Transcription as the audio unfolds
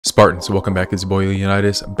Spartans, welcome back. It's your boy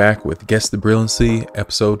Leonidas, back with Guess the Brilliancy,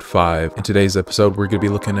 episode 5. In today's episode, we're going to be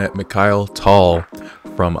looking at Mikhail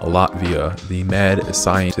from Latvia, the mad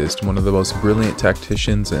scientist, one of the most brilliant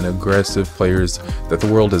tacticians and aggressive players that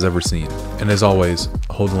the world has ever seen. And as always,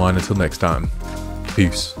 hold the line until next time.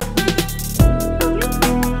 Peace.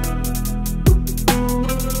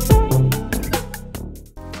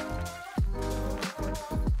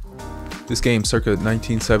 This game, circa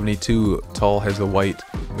 1972, Tal has the white,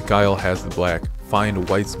 Mikhail has the black. Find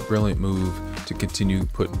white's brilliant move to continue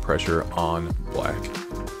putting pressure on black.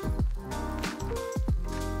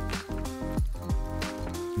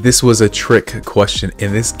 This was a trick question.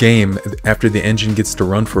 In this game, after the engine gets to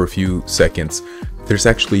run for a few seconds, there's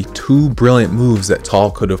actually two brilliant moves that Tal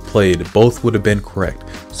could have played. Both would have been correct.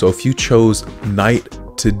 So if you chose knight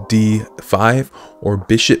to d5 or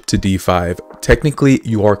bishop to d5, technically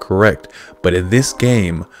you are correct, but in this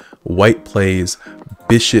game white plays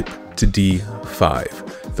bishop to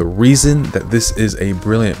d5. The reason that this is a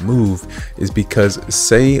brilliant move is because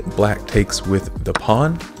say black takes with the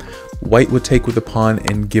pawn, white would take with the pawn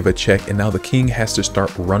and give a check, and now the king has to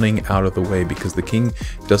start running out of the way because the king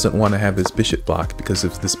doesn't want to have this bishop block, because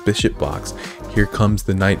if this bishop blocks, here comes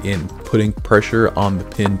the knight in, putting pressure on the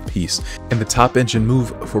pinned piece. And the top engine move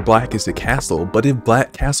for black is the castle, but if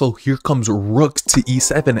black castle, here comes rook to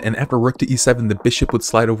e7, and after rook to e7, the bishop would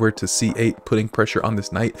slide over to c8, putting pressure on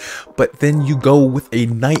this knight. But then you go with a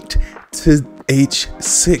knight to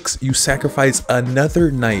h6, you sacrifice another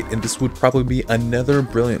knight, and this would probably be another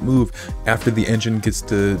brilliant move after the engine gets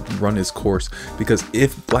to run its course, because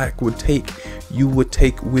if black would take, you would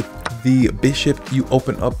take with the bishop, you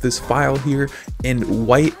open up this file here, and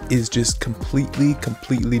white is just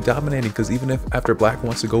completely dominating, because even if after black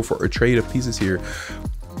wants to go for a trade of pieces here,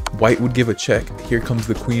 white would give a check. Here comes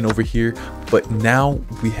the queen over here, but now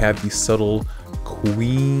we have the subtle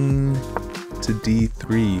queen to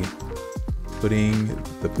d3, putting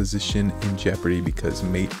the position in jeopardy because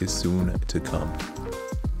mate is soon to come.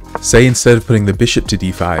 Say instead of putting the bishop to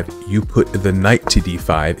d5, you put the knight to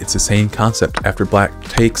d5. It's the same concept. After black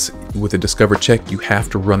takes with a discover check, you have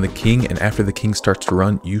to run the king, and after the king starts to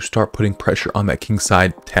run, you start putting pressure on that king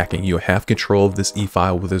side, attacking. You have control of this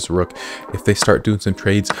e-file with this rook. If they start doing some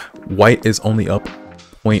trades, white is only up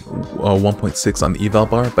 1.6 on the eval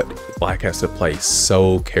bar, but black has to play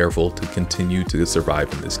so careful to continue to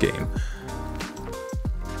survive in this game.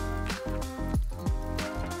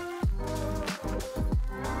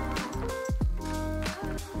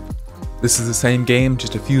 This is the same game,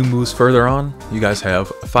 just a few moves further on. You guys have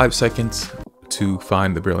 5 seconds to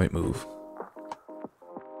find the brilliant move.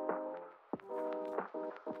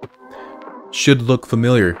 Should look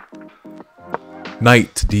familiar.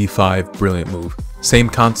 Knight to d5, brilliant move. Same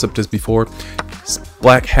concept as before.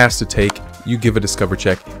 Black has to take, you give a discover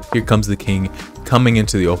check. Here comes the king coming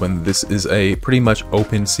into the open. This is a pretty much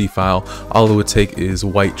open c-file. All it would take is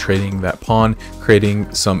white trading that pawn,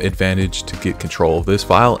 creating some advantage to get control of this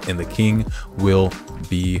file, and the king will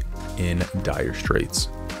be in dire straits.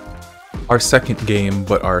 Our second game,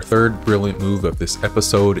 but our third brilliant move of this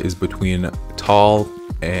episode, is between Tal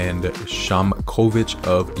and Shamkovich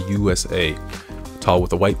of USA. Tal with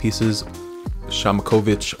the white pieces,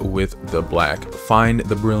 Shamkovich with the black. Find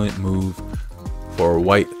the brilliant move for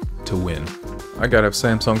white to win. I got a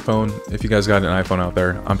Samsung phone. If you guys got an iPhone out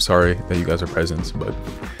there, I'm sorry that you guys are peasants, but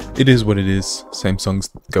it is what it is. Samsung's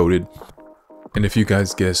goated. And if you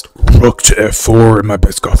guys guessed rook to f4 in my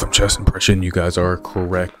best Gotham chess impression, you guys are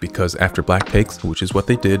correct, because after black takes, which is what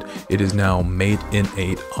they did, it is now mate in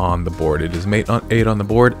 8 on the board. It is mate on 8 on the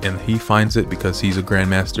board, and he finds it because he's a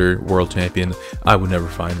grandmaster world champion. I would never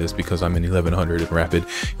find this because I'm in 1100 in rapid.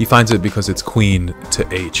 He finds it because it's queen to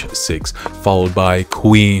h6, followed by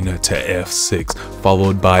queen to f6,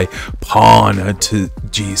 followed by pawn to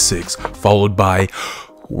g6, followed by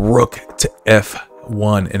rook to f1.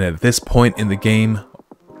 And at this point in the game,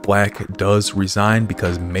 black does resign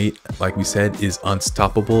because mate, like we said, is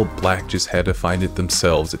unstoppable. Black just had to find it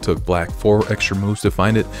themselves. It took black 4 extra moves to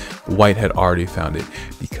find it. White had already found it,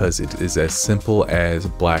 because it is as simple as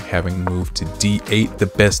black having moved to d8, the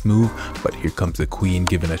best move, but here comes the queen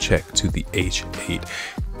giving a check to the h8.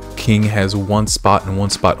 King has one spot and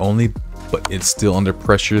one spot only, but it's still under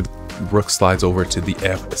pressure. Rook slides over to the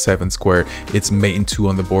f7 square. It's mate in 2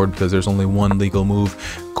 on the board because there's only one legal move.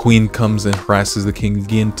 Queen comes and harasses the king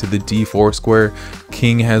again to the d4 square.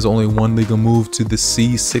 King has only one legal move to the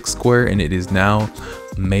c6 square, and it is now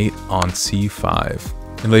mate on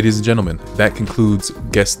c5. And ladies and gentlemen, that concludes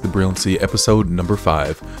Guess the Brilliancy episode number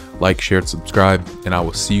 5. Like, share, subscribe, and I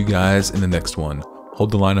will see you guys in the next one. Hold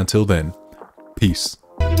the line until then. Peace.